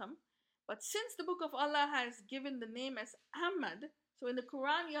Kutam, but since the Book of Allah has given the name as Ahmad, so in the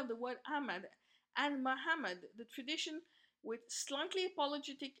Quran you have the word Ahmad and Muhammad, the tradition with slightly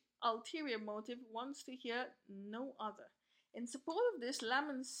apologetic ulterior motive wants to hear no other. In support of this,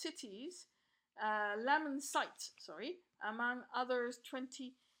 Laman cites, among others,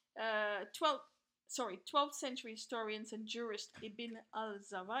 12th century historians and jurist Ibn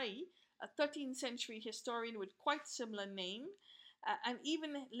al-Zawai, a 13th century historian with quite similar name, and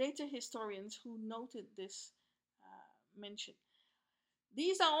even later historians who noted this mention.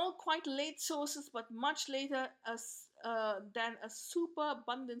 These are all quite late sources, but much later than a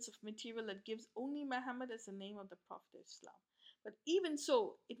superabundance of material that gives only Muhammad as the name of the Prophet of Islam. But even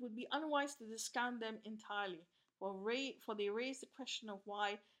so, it would be unwise to discount them entirely, for they raise the question of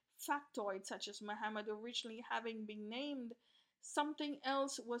why factoids such as Muhammad originally having been named something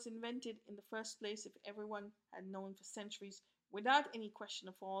else was invented in the first place if everyone had known for centuries without any question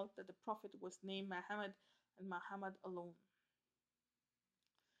of all that the Prophet was named Muhammad and Muhammad alone.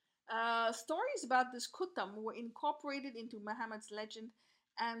 Stories about this Kutam were incorporated into Muhammad's legend,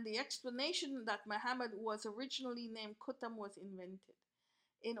 and the explanation that Muhammad was originally named Kutam was invented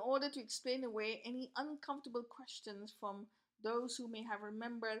in order to explain away any uncomfortable questions from those who may have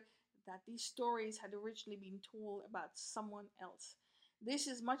remembered that these stories had originally been told about someone else. This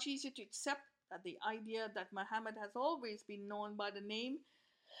is much easier to accept than the idea that Muhammad has always been known by the name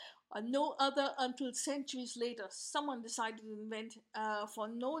and no other until centuries later someone decided to invent, for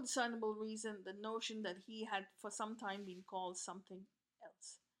no discernible reason, the notion that he had for some time been called something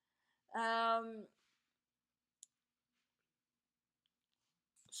else.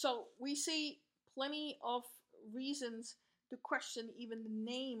 So we see plenty of reasons to question even the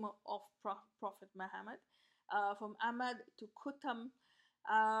name of Prophet Muhammad, from Ahmad to Kutam,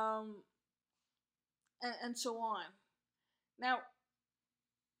 and so on. Now,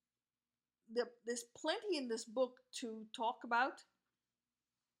 there's plenty in this book to talk about.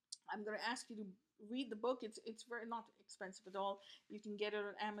 I'm going to ask you to read the book. It's very not expensive at all. You can get it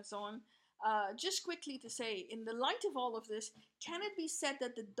on Amazon. Just quickly to say, in the light of all of this, can it be said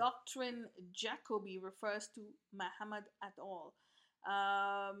that the doctrine Jacobi refers to Muhammad at all?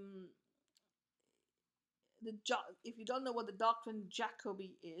 If you don't know what the doctrine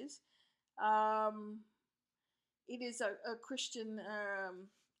Jacobi is, it is a Christian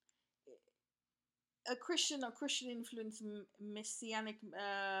or Christian influenced messianic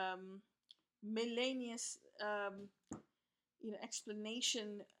millennius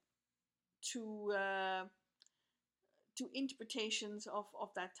explanation to interpretations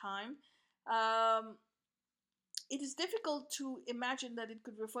of that time. It is difficult to imagine that it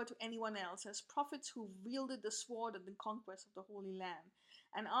could refer to anyone else, as prophets who wielded the sword at the conquest of the Holy Land,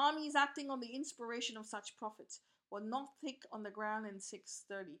 and armies acting on the inspiration of such prophets, were not thick on the ground in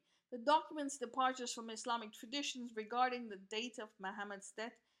 630. The documents' departures from Islamic traditions regarding the date of Muhammad's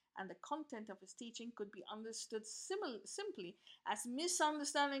death and the content of his teaching could be understood simply as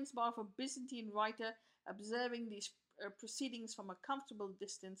misunderstandings by a Byzantine writer observing these proceedings from a comfortable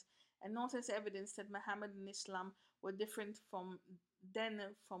distance, and not as evidence that Muhammad and Islam were different from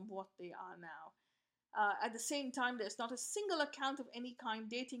what they are now. At the same time, there's not a single account of any kind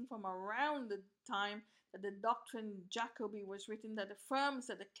dating from around the time that the doctrine Jacobi was written that affirms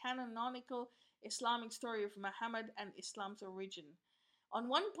that the canonical Islamic story of Muhammad and Islam's origin. On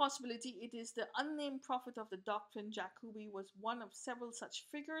one possibility, it is the unnamed prophet of the doctrine Jacobi was one of several such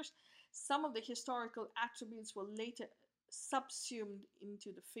figures. Some of the historical attributes were later subsumed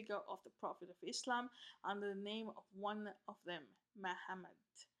into the figure of the Prophet of Islam under the name of one of them, Muhammad.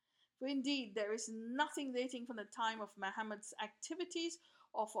 For indeed, there is nothing dating from the time of Muhammad's activities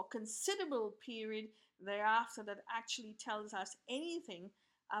or for a considerable period thereafter that actually tells us anything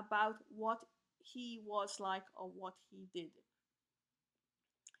about what he was like or what he did.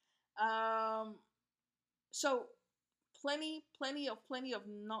 So plenty of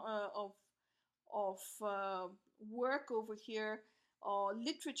work over here, or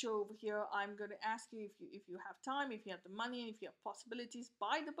literature over here. I'm going to ask you, if you have time, if you have the money, if you have possibilities,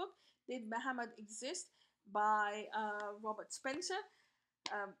 buy the book Did Muhammad Exist by Robert Spenser.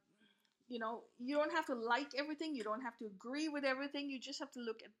 You don't have to like everything, you don't have to agree with everything, you just have to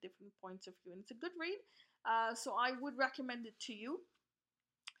look at different points of view, and it's a good read. So I would recommend it to you.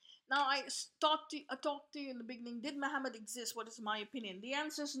 Now, I talked to you in the beginning, did Muhammad exist? What is my opinion? The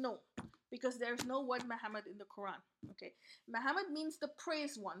answer is no, because there's no word Muhammad in the Quran. Okay, Muhammad means the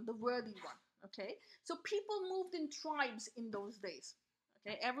praised one, the worthy one. Okay, so people moved in tribes in those days.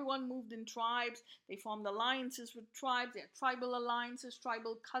 Okay, everyone moved in tribes. They formed alliances with tribes. They had tribal alliances,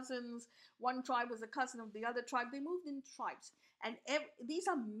 tribal cousins. One tribe was a cousin of the other tribe. They moved in tribes, and these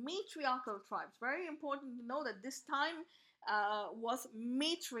are matriarchal tribes. Very important to know that this time was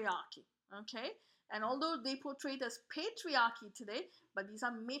matriarchy. Okay, and although they portrayed as patriarchy today, but these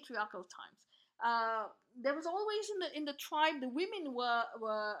are matriarchal times. There was always in the tribe, the women were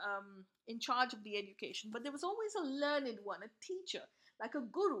in charge of the education, but there was always a learned one, a teacher, like a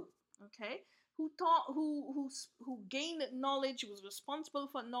guru, okay, who taught, who gained knowledge, was responsible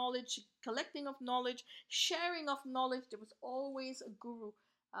for knowledge, collecting of knowledge, sharing of knowledge. There was always a guru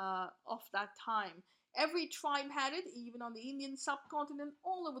of that time. Every tribe had it, even on the Indian subcontinent,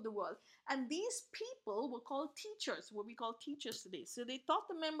 all over the world. And these people were called teachers, what we call teachers today. So they taught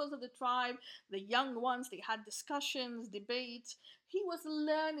the members of the tribe, the young ones, they had discussions, debates. He was a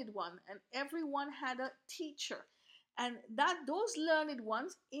learned one, and everyone had a teacher. And that those learned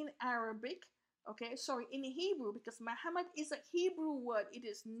ones in Arabic, okay, sorry, in Hebrew, because Muhammad is a Hebrew word, it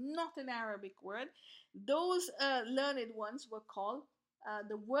is not an Arabic word. Those learned ones were called,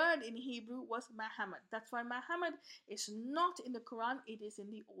 the word in Hebrew was Muhammad. That's why Muhammad is not in the Quran, it is in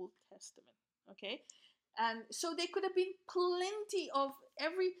the Old Testament. Okay, and so there could have been plenty of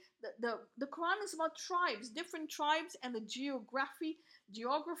the Quran is about tribes, different tribes, and the geography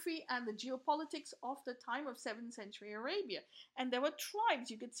and the geopolitics of the time of 7th century Arabia. And there were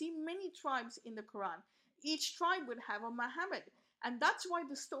tribes. You could see many tribes in the Quran. Each tribe would have a Muhammad. And that's why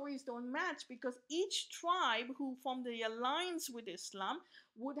the stories don't match, because each tribe who formed the alliance with Islam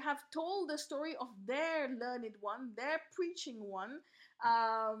would have told the story of their learned one, their preaching one.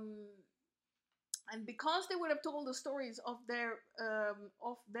 And because they would have told the stories of their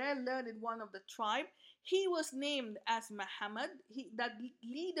learned one of the tribe, he was named as Muhammad. That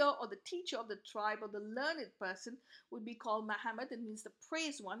leader or the teacher of the tribe or the learned person would be called Muhammad. It means the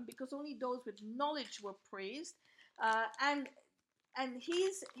praised one, because only those with knowledge were praised. And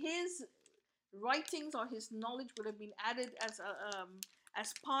his writings or his knowledge would have been added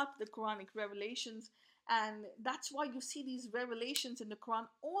as part of the Quranic revelations. And that's why you see these revelations in the Quran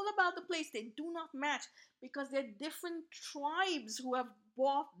all about the place. They do not match, because they're different tribes who have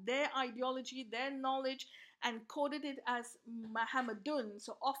brought their ideology, their knowledge, and coded it as Muhammadun,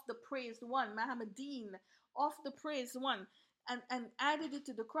 so of the praised one, Muhammadin, of the praised one, and added it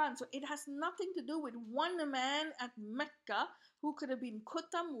to the Quran. So it has nothing to do with one man at Mecca who could have been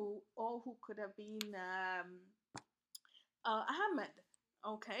Kutam, or who could have been Ahmed.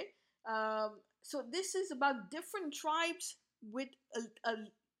 Okay, so this is about different tribes with a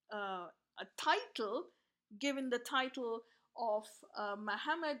title, given the title of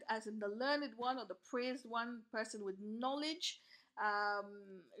Muhammad, as in the learned one or the praised one, person with knowledge,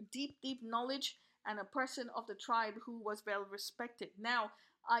 deep knowledge, and a person of the tribe who was well respected. Now,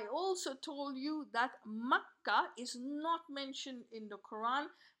 I also told you that Makkah is not mentioned in the Quran.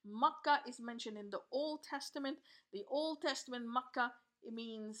 Makkah is mentioned in the Old Testament. The Old Testament Makkah, it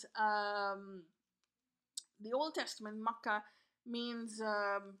means the Old Testament Makkah means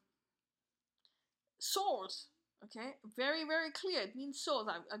source. Okay, very clear. It means source.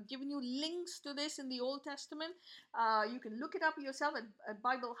 I've given you links to this in the Old Testament. You can look it up yourself at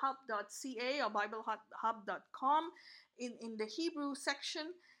biblehub.ca or biblehub.com. In the Hebrew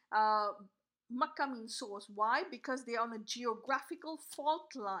section, Makkah means source. Why? Because they are on a geographical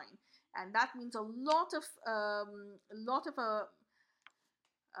fault line, and that means a lot of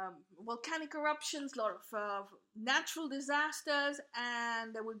volcanic eruptions, a lot of natural disasters,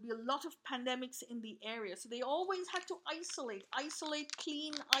 and there would be a lot of pandemics in the area. So they always had to isolate,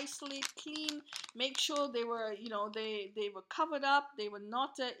 clean, make sure they were, they were covered up. They were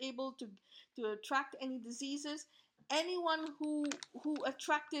not able to attract any diseases. Anyone who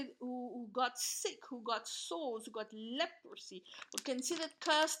got sick, who got sores, who got leprosy, were considered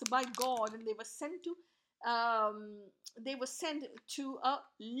cursed by God, and they were sent to a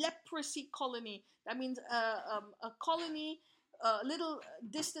leprosy colony. That means a colony a little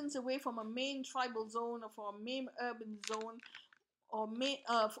distance away from a main tribal zone, or from a main urban zone, or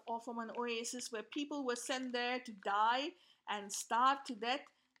from an oasis, where people were sent there to die and starve to death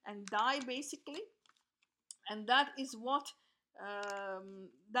and die, basically. And that is what a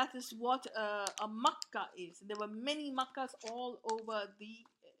Makkah is. There were many Makkahs all over the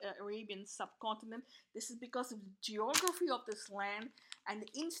Arabian subcontinent. This is because of the geography of this land and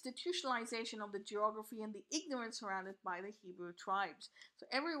the institutionalization of the geography and the ignorance surrounded by the Hebrew tribes. So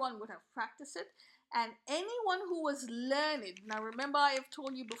everyone would have practiced it, and anyone who was learned. Now remember, I have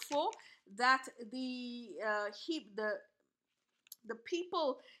told you before that the the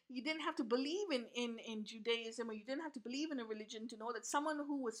people, you didn't have to believe in Judaism, or you didn't have to believe in a religion to know that someone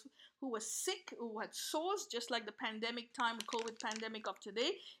who was sick, who had sores, just like the pandemic time, COVID pandemic of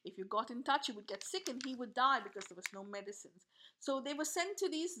today, if you got in touch, you would get sick and he would die because there was no medicines. So they were sent to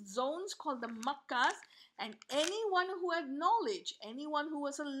these zones called the Makkas, and anyone who had knowledge, anyone who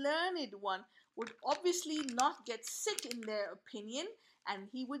was a learned one, would obviously not get sick in their opinion, and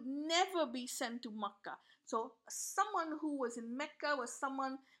he would never be sent to Makkah. So someone who was in Mecca was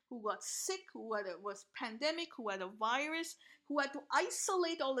someone who got sick, was pandemic, who had a virus, who had to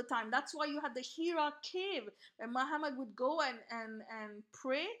isolate all the time. That's why you had the Hira cave where Muhammad would go and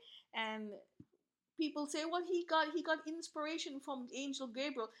pray, and people say, well, he got inspiration from Angel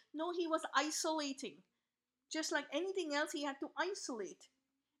Gabriel. No, he was isolating. Just like anything else, he had to isolate.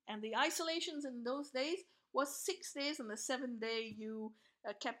 And the isolations in those days was 6 days, and the seventh day you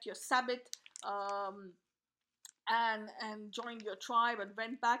kept your Sabbath, um, and joined your tribe and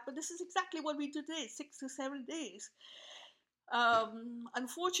went back. But this is exactly what we do today, 6 to 7 days.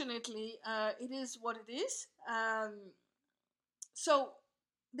 Unfortunately, it is what it is. So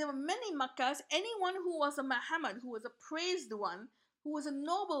there were many Makkas. Anyone who was a Muhammad, who was a praised one, who was a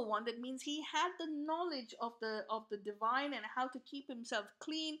noble one, that means he had the knowledge of the divine and how to keep himself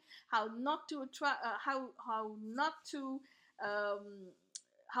clean, how not to attract, how not to um,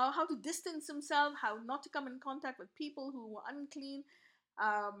 how to distance himself, how not to come in contact with people who were unclean.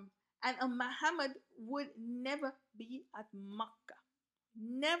 Um, and a Muhammad would never be at Makkah.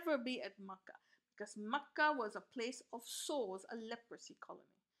 Never be at Makkah. Because Makkah was a place of sores, a leprosy colony.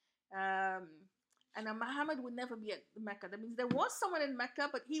 Um, and a Muhammad would never be at Mecca. That means there was someone in Mecca,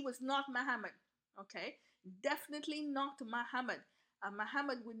 but he was not Muhammad. Okay? Definitely not Muhammad. A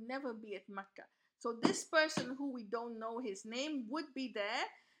Muhammad would never be at Mecca. So this person who we don't know his name would be there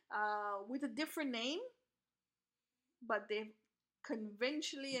with a different name, but they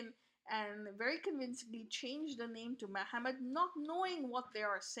conventionally and very convincingly changed the name to Muhammad, not knowing what they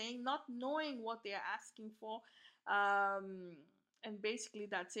are saying, not knowing what they are asking for, and basically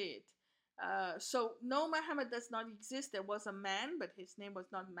that's it. So no, Muhammad does not exist. There was a man, but his name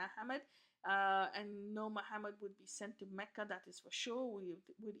was not Muhammad. And no, Muhammad would be sent to Mecca, that is for sure. We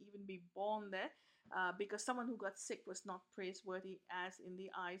would even be born there, because someone who got sick was not praiseworthy as in the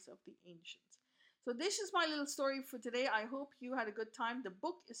eyes of the ancients. So this is my little story for today. I hope you had a good time.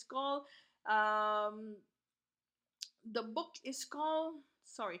 Um, the book is called,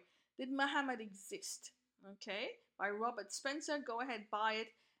 sorry, Did Muhammad Exist? Okay, by Robert Spenser. Go ahead, buy it,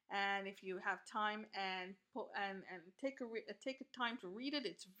 and if you have time and take a time to read it,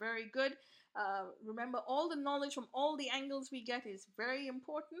 it's very good. Remember, all the knowledge from all the angles we get is very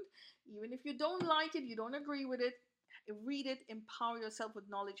important. Even if you don't like it, you don't agree with it, read it, empower yourself with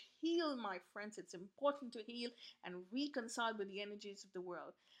knowledge, heal, my friends. It's important to heal and reconcile with the energies of the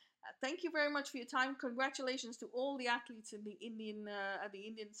world. Thank you very much for your time. Congratulations to all the athletes in the Indian at the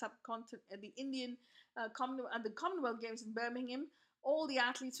Indian subcontinent, at the Indian at the Commonwealth Games in Birmingham. All the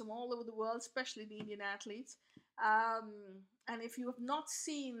athletes from all over the world, especially the Indian athletes. Um, and if you have not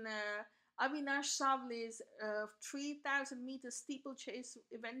seen Avinash Savle's 3,000-meter steeplechase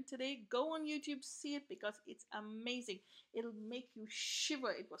event today, go on YouTube, see it, because it's amazing. It'll make you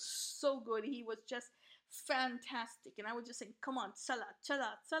shiver. It was so good. He was just fantastic, and I was just saying, come on, Tsala,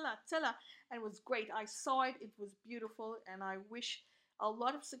 Tsala, Tsala, Tsala, and it was great. I saw it. It was beautiful, and I wish a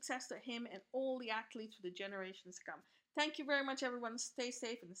lot of success to him and all the athletes for the generations to come. Thank you very much, everyone. Stay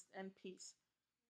safe and peace.